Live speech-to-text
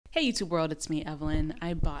Hey YouTube world, it's me, Evelyn.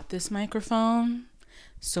 I bought this microphone,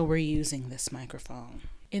 so we're using this microphone.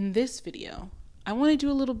 In this video, I want to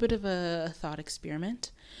do a little bit of a thought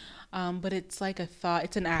experiment, but it's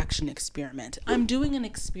an action experiment. I'm doing an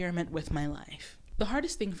experiment with my life. The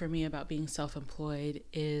hardest thing for me about being self-employed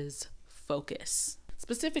is focus.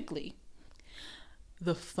 Specifically,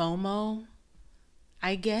 the FOMO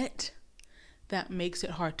I get that makes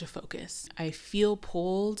it hard to focus. I feel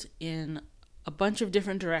pulled in a bunch of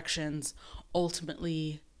different directions,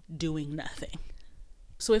 ultimately doing nothing.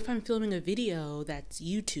 So if I'm filming a video that's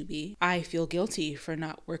YouTube-y, I feel guilty for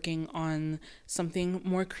not working on something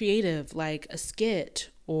more creative like a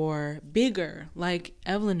skit or bigger like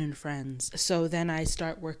Evelyn and Friends. So then I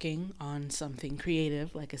start working on something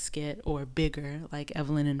creative like a skit or bigger like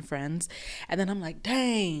Evelyn and Friends. And then I'm like,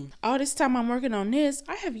 dang, all this time I'm working on this,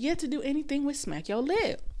 I have yet to do anything with Smack Your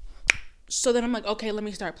Lip. So then I'm like, okay, let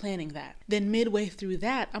me start planning that. Then midway through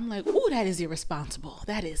that, I'm like, ooh, that is irresponsible.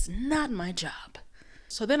 That is not my job.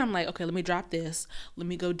 So then I'm like, okay, let me drop this. Let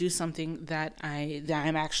me go do something that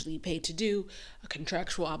I'm actually paid to do,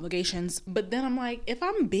 contractual obligations. But then I'm like, if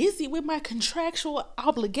I'm busy with my contractual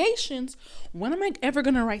obligations, when am I ever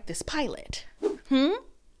gonna write this pilot?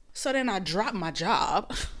 So then I drop my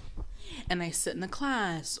job and I sit in a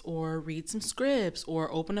class or read some scripts or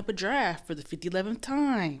open up a draft for the 11th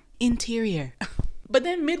time. Interior. But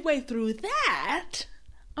then midway through that,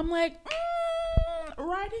 I'm like,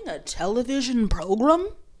 writing a television program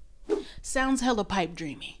sounds hella pipe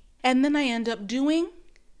dreamy. And then I end up doing,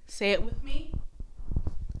 say it with me,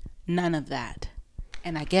 none of that.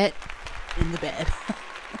 And I get in the bed.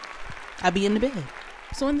 I be in the bed.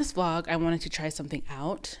 So in this vlog, I wanted to try something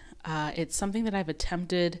out. It's something that I've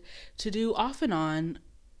attempted to do off and on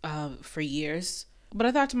for years. But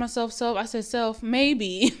I thought to myself,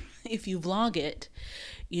 maybe if you vlog it,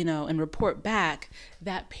 and report back,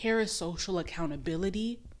 that parasocial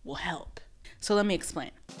accountability will help. So let me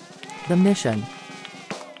explain. The mission.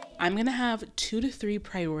 I'm going to have 2 to 3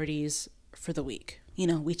 priorities for the week.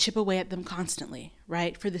 We chip away at them constantly,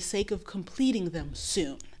 right? For the sake of completing them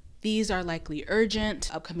soon. These are likely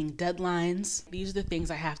urgent, upcoming deadlines. These are the things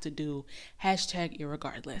I have to do,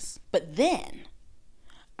 #irregardless. But then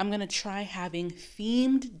I'm going to try having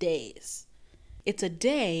themed days. It's a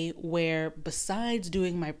day where, besides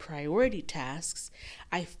doing my priority tasks,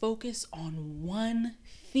 I focus on one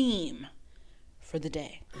theme for the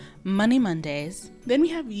day. Money Mondays. Then we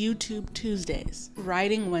have YouTube Tuesdays,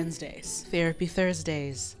 Writing Wednesdays, Therapy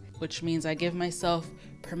Thursdays, which means I give myself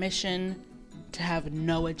permission to have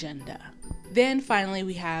no agenda. Then finally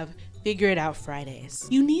we have Figure It Out Fridays.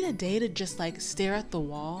 You need a day to just stare at the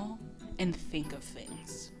wall and think of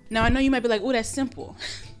things. Now I know you might be like, oh, that's simple.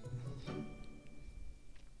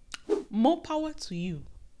 More power to you.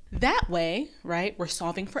 That way, right, we're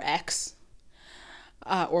solving for X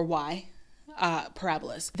or Y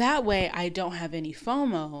parabolas. That way I don't have any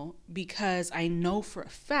FOMO because I know for a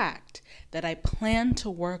fact that I plan to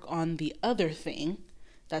work on the other thing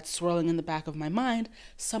that's swirling in the back of my mind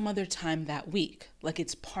some other time that week. Like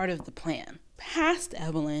it's part of the plan. Past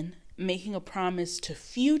Evelyn making a promise to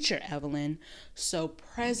future Evelyn so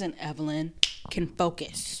present Evelyn can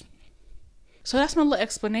focus. So that's my little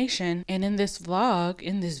explanation. And in this vlog,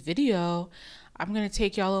 in this video, I'm going to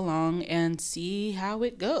take y'all along and see how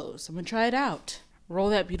it goes. I'm going to try it out. Roll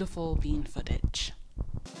that beautiful bean footage.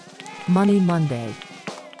 Money Monday.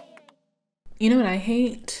 You know what I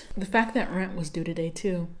hate? The fact that rent was due today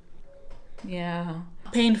too. Yeah.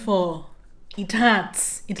 Painful. It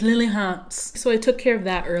hurts. It really hurts. So I took care of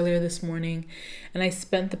that earlier this morning, and I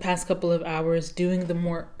spent the past couple of hours doing the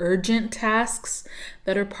more urgent tasks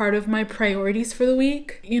that are part of my priorities for the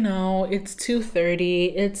week. It's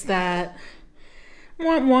 2:30. It's that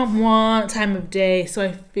time of day. So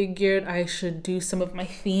I figured I should do some of my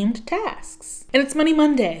themed tasks. And it's Money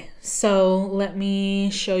Monday. So let me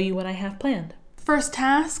show you what I have planned. First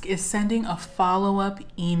task is sending a follow-up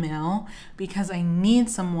email because I need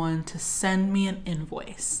someone to send me an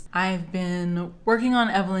invoice. I've been working on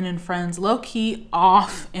Evelyn and Friends low-key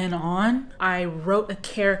off and on. I wrote a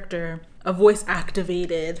character, a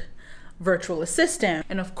voice-activated virtual assistant.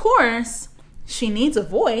 And of course, she needs a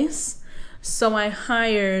voice. So I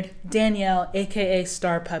hired Danielle, aka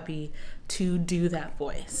Star Puppy, to do that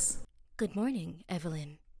voice. Good morning,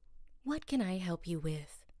 Evelyn. What can I help you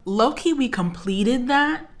with? Low-key, we completed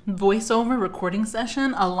that voiceover recording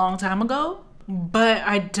session a long time ago, but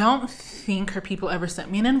I don't think her people ever sent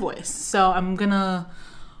me an invoice. So I'm gonna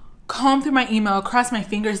comb through my email, cross my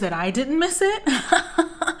fingers that I didn't miss it,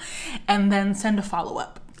 and then send a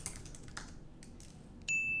follow-up.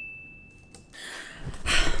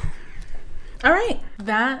 All right,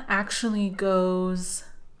 that actually goes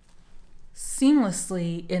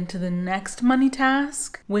seamlessly into the next money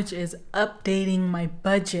task, which is updating my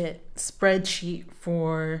budget spreadsheet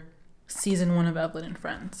for season 1 of Evelyn and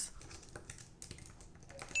Friends.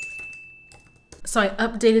 So I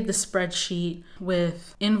updated the spreadsheet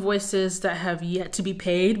with invoices that have yet to be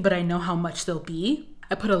paid, but I know how much they'll be.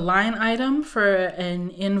 I put a line item for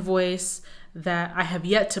an invoice that I have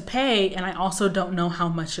yet to pay, and I also don't know how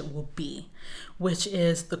much it will be, which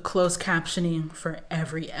is the closed captioning for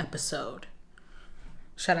every episode.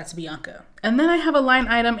 Shout out to Bianca. And then I have a line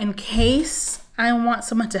item in case I want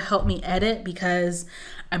someone to help me edit because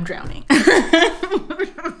I'm drowning.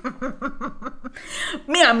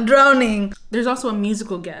 I'm drowning. There's also a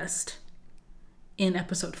musical guest in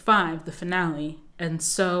episode 5, the finale. And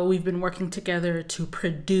so we've been working together to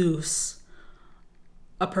produce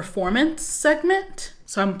a performance segment.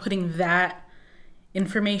 So I'm putting that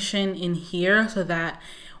information in here so that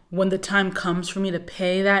when the time comes for me to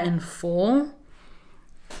pay that in full,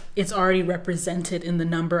 it's already represented in the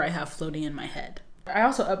number I have floating in my head. I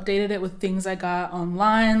also updated it with things I got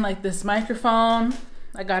online, like this microphone.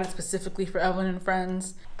 I got it specifically for Evelyn and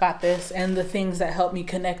Friends. Got this, and the things that help me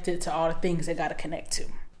connect it to all the things I gotta connect to.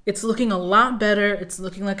 It's looking a lot better. It's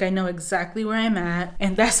looking like I know exactly where I'm at,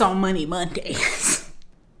 and that's on Money Mondays.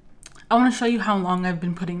 I wanna show you how long I've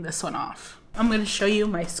been putting this one off. I'm gonna show you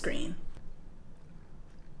my screen.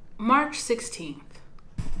 March 16th.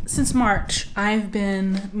 Since March, I've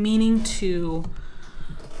been meaning to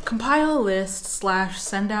compile a list /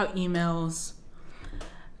 send out emails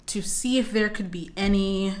to see if there could be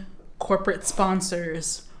any corporate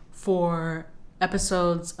sponsors for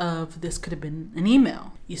episodes of This Could Have Been an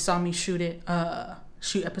Email. You saw me shoot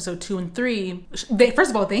episode 2 and 3. First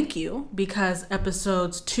of all, thank you, because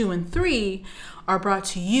episodes 2 and 3 are brought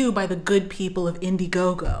to you by the good people of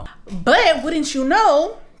Indiegogo. But wouldn't you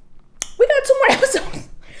know, we got 2 more episodes.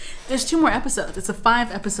 There's 2 more episodes. It's a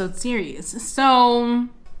 5-episode series. So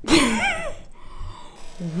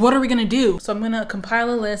what are we gonna do? So I'm gonna compile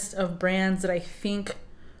a list of brands that I think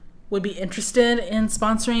would be interested in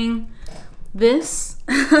sponsoring this.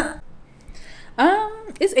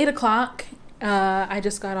 It's 8 o'clock. I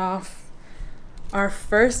just got off our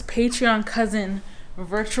first Patreon cousin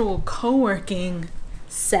virtual co-working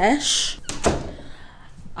sesh.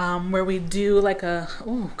 Where we do like a,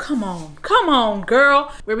 oh, come on,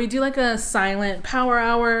 girl. Where we do like a silent power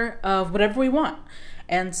hour of whatever we want.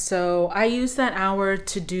 And so I used that hour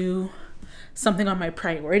to do something on my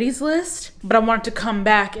priorities list, but I wanted to come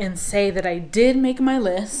back and say that I did make my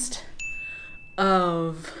list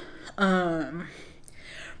of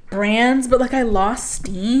brands, but like I lost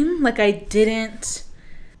steam. Like I didn't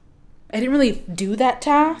really do that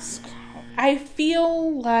task. I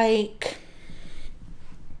feel like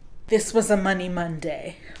this was a Money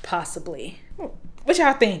Monday, possibly. What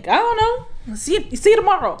y'all think? I don't know. See you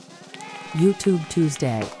tomorrow. YouTube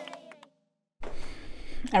Tuesday.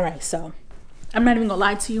 All right, so I'm not even gonna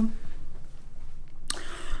lie to you.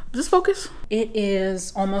 Just focus. It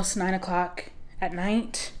is almost 9 o'clock at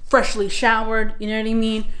night. Freshly showered, you know what I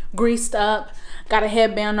mean? Greased up. Got a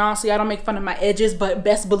headband on so y'all don't make fun of my edges, but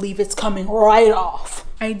best believe it's coming right off.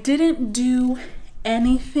 I didn't do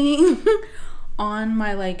anything on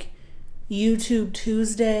my like YouTube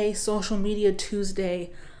Tuesday, social media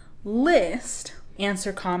Tuesday list.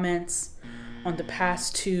 Answer comments on the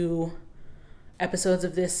past 2 episodes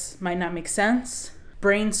of This Might Not Make Sense.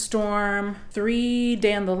 Brainstorm, 3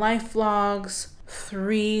 day in the life vlogs,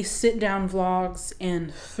 3 sit down vlogs,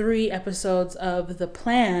 and 3 episodes of The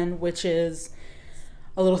Plan, which is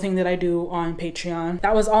a little thing that I do on Patreon.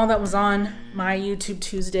 That was all that was on my YouTube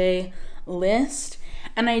Tuesday list,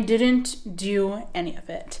 and I didn't do any of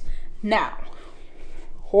it. Now,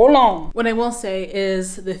 hold on. What I will say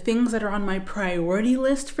is the things that are on my priority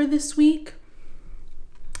list for this week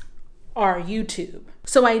are YouTube.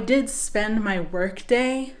 So I did spend my work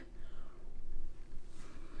day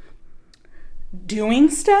doing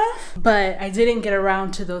stuff, but I didn't get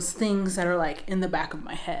around to those things that are like in the back of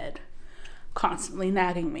my head, constantly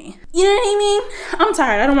nagging me. You know what I mean? I'm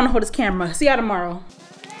tired. I don't want to hold this camera. See y'all tomorrow.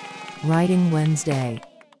 Writing Wednesday.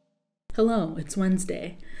 Hello, it's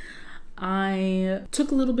Wednesday. I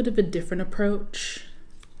took a little bit of a different approach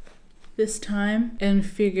this time and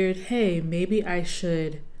figured, hey, maybe I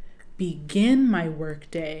should begin my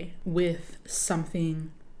workday with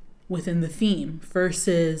something within the theme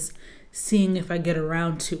versus seeing if I get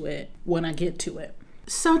around to it when I get to it.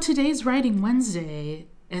 So today's Writing Wednesday,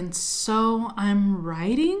 and so I'm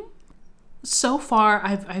writing. So far,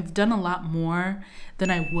 I've done a lot more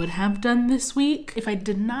than I would have done this week if I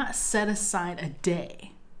did not set aside a day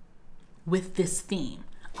with this theme,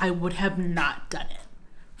 I would have not done it,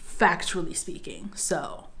 factually speaking.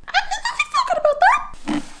 So I feel good about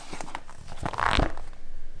that.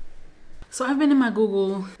 So I've been in my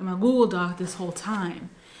Google Doc this whole time,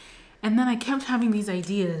 and then I kept having these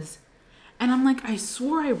ideas, and I'm like, I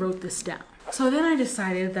swore I wrote this down. So then I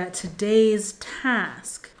decided that today's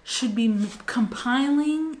task should be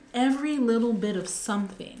compiling every little bit of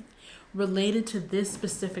something related to this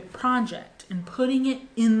specific project and putting it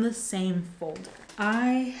in the same folder.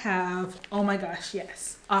 I have, oh my gosh,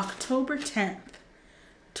 yes, October 10th,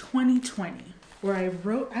 2020, where I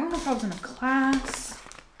wrote, I don't know if I was in a class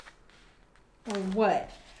or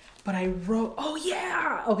what, but I wrote, oh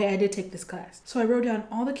yeah, okay, I did take this class. So I wrote down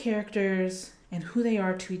all the characters and who they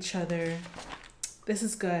are to each other. This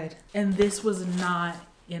is good. And this was not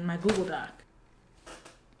in my Google Doc.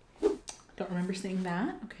 Don't remember seeing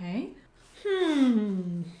that, okay.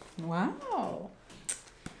 Wow.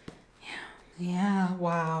 Yeah,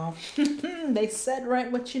 wow. They said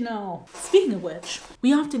write what you know. Speaking of which,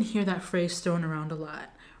 we often hear that phrase thrown around a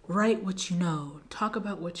lot. Write what you know, talk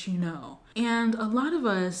about what you know. And a lot of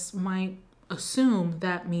us might assume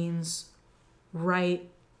that means write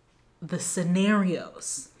the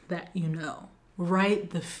scenarios that you know. Write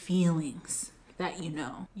the feelings that you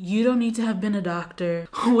know. You don't need to have been a doctor.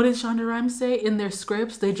 What did Shonda Rhimes say? In their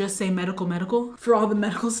scripts, they just say medical for all the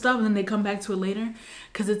medical stuff, and then they come back to it later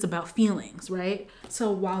because it's about feelings, right? So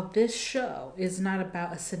while this show is not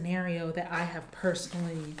about a scenario that I have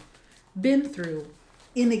personally been through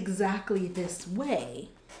in exactly this way,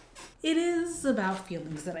 it is about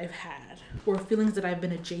feelings that I've had or feelings that I've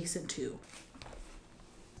been adjacent to.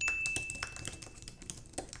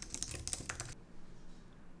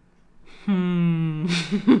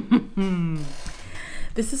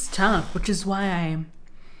 This is tough, which is why I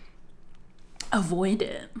avoid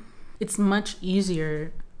it. It's much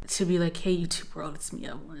easier to be like, hey, YouTube world, it's me,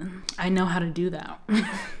 Evelyn. I know how to do that.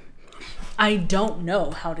 I don't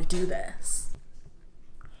know how to do this.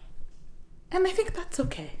 And I think that's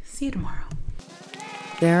okay. See you tomorrow.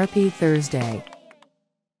 Therapy Thursday.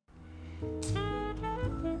 I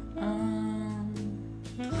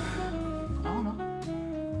don't know.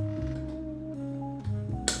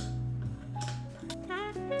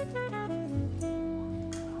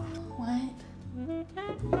 What?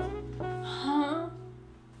 Huh?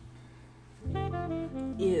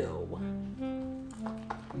 Ew.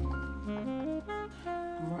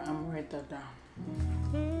 I'm gonna write that down.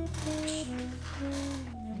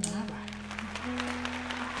 All right.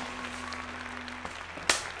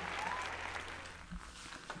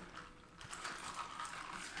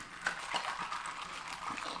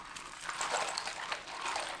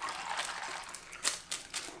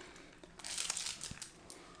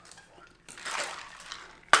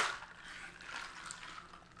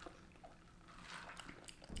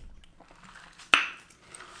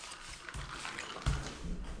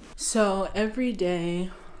 So every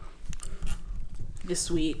day this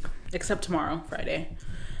week, except tomorrow, Friday,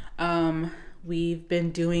 we've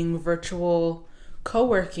been doing virtual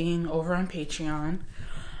co-working over on Patreon.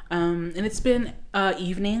 And it's been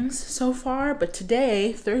evenings so far, but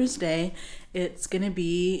today, Thursday, it's gonna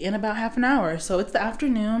be in about half an hour. So it's the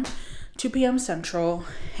afternoon, 2 p.m. Central,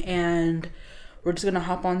 and we're just gonna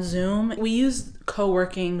hop on Zoom. We use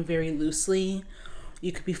co-working very loosely.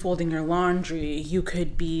 You could be folding your laundry, you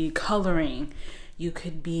could be coloring, you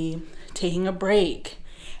could be taking a break,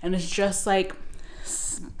 and it's just like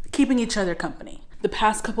keeping each other company. The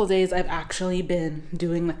past couple of days, I've actually been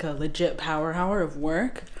doing like a legit power hour of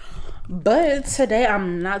work, but today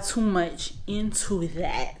I'm not too much into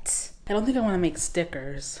that. I don't think I want to make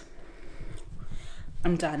stickers.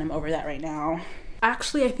 I'm done, I'm over that right now.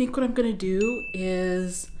 Actually, I think what I'm gonna do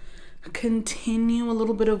is continue a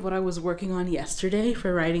little bit of what I was working on yesterday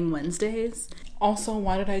for Writing Wednesdays. Also,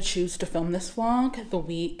 why did I choose to film this vlog the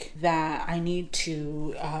week that I need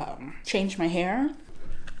to change my hair?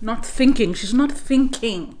 Not thinking, she's not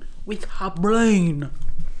thinking with her brain.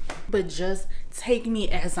 But just take me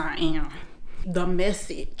as I am. The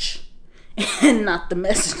message and not the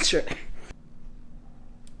messenger.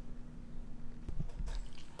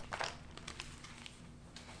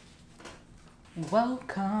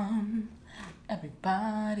 Welcome,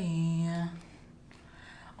 everybody.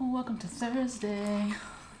 Welcome to Thursday.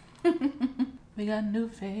 We got new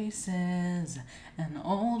faces and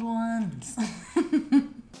old ones.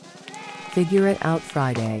 Figure It Out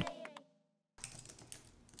Friday.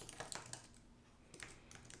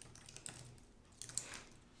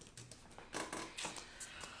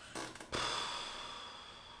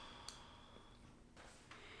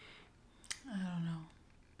 I don't know.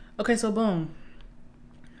 Okay, so boom.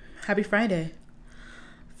 Happy Friday.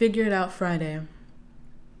 Figure it out Friday.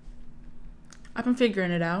 I've been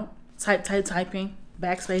figuring it out. Typing.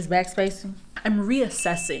 Backspacing. I'm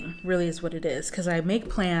reassessing, really is what it is, because I make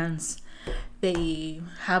plans, they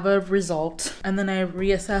have a result, and then I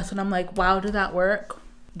reassess and I'm like, wow, did that work?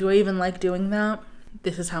 Do I even like doing that?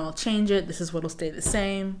 This is how I'll change it. This is what'll stay the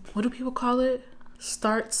same. What do people call it?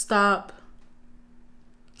 Start, stop,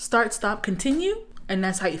 continue. And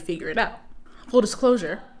that's how you figure it out. Full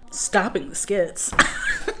disclosure, stopping the skits.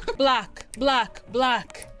 Black.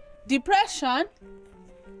 Depression.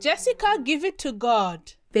 Jessica, give it to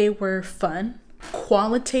God. They were fun,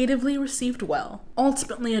 qualitatively received well,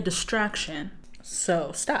 ultimately a distraction.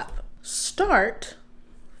 So stop. Start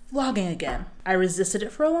vlogging again. I resisted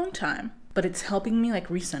it for a long time, but it's helping me like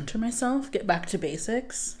recenter myself, get back to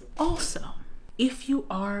basics. Also, if you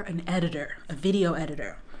are an editor, a video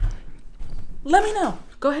editor, let me know.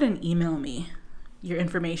 Go ahead and email me your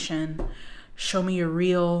information. Show me your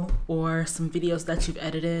reel or some videos that you've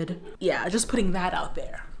edited. Yeah, just putting that out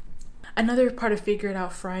there. Another part of Figure It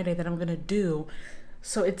Out Friday that I'm gonna do,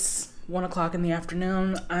 so it's 1 o'clock in the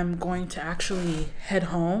afternoon. I'm going to actually head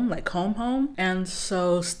home, like home. And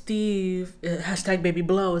so Steve, hashtag Baby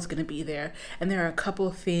Blow, is gonna be there. And there are a couple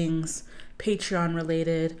of things Patreon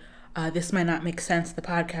related, this might not make sense, the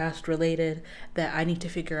podcast related, that I need to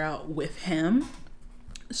figure out with him.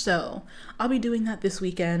 So I'll be doing that this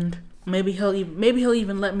weekend. Maybe he'll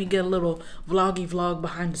even let me get a little vlog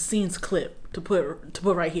behind the scenes clip to put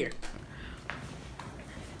right here.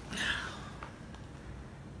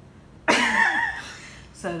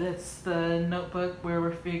 So that's the notebook where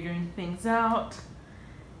we're figuring things out.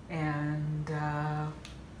 And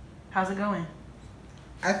how's it going?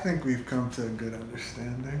 I think we've come to a good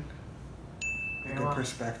understanding. A good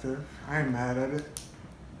perspective. I ain't mad at it.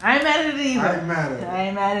 I ain't mad at it either. I ain't mad at it. I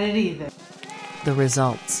ain't mad at it either. The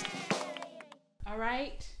results. All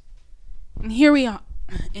right. And here we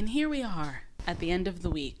are at the end of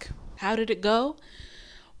the week. How did it go?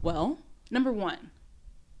 Well, number 1,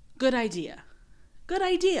 good idea. Good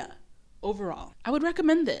idea overall. I would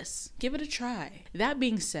recommend this. Give it a try. That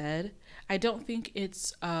being said, I don't think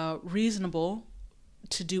it's reasonable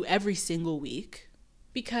to do every single week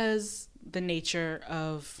because the nature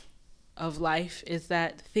of life is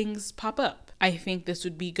that things pop up. I think this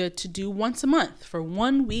would be good to do once a month for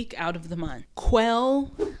 1 week out of the month.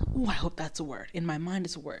 I hope that's a word. In my mind,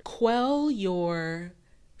 it's a word. Quell your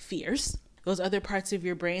fears. Those other parts of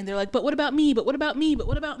your brain, they're like, but what about me? But what about me? But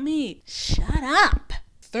what about me? Shut up.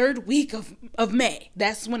 3rd week of May.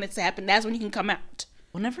 That's when it's happened. That's when you can come out.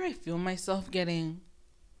 Whenever I feel myself getting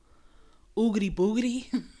oogity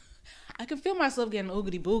boogity, I can feel myself getting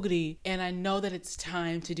oogity boogity, and I know that it's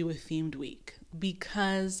time to do a themed week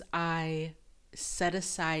because I set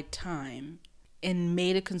aside time and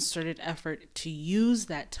made a concerted effort to use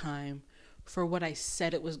that time for what I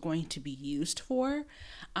said it was going to be used for.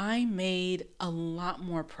 I made a lot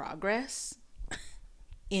more progress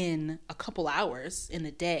in a couple hours in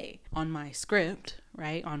a day on my script,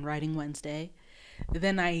 right, on Writing Wednesday,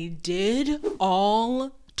 than I did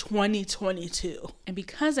all 2022. And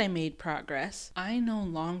because I made progress, I no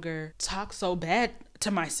longer talk so bad to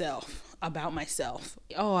myself about myself.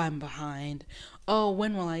 Oh, I'm behind. Oh,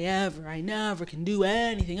 when will I ever? I never can do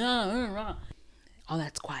anything. All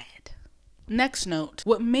that's quiet. Next note,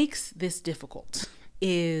 what makes this difficult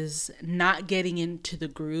is not getting into the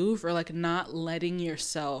groove, or like not letting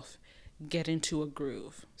yourself get into a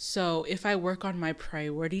groove. So if I work on my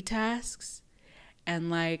priority tasks and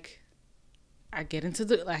like I get into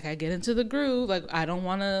the groove, like I don't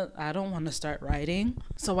want to start writing.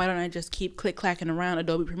 So why don't I just keep click-clacking around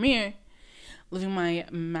Adobe Premiere, living my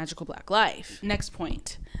magical black life? Next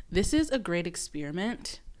point. This is a great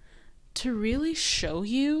experiment to really show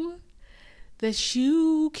you that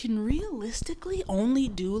you can realistically only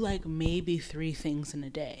do like maybe 3 things in a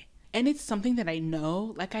day. And it's something that I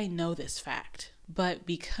know this fact. But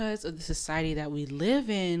because of the society that we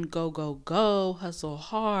live in, go, hustle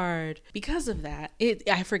hard, because of that,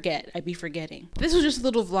 I'd be forgetting. This was just a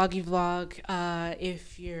little vloggy vlog.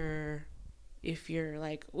 If you're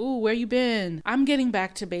like, ooh, where you been? I'm getting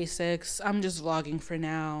back to basics. I'm just vlogging for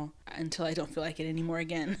now until I don't feel like it anymore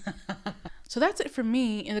again. So that's it for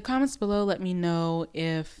me. In the comments below, let me know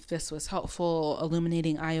if this was helpful,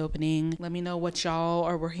 illuminating, eye-opening. Let me know what y'all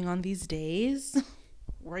are working on these days.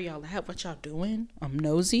 Where y'all at? What y'all doing? I'm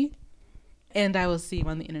nosy. And I will see you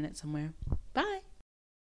on the internet somewhere. Bye.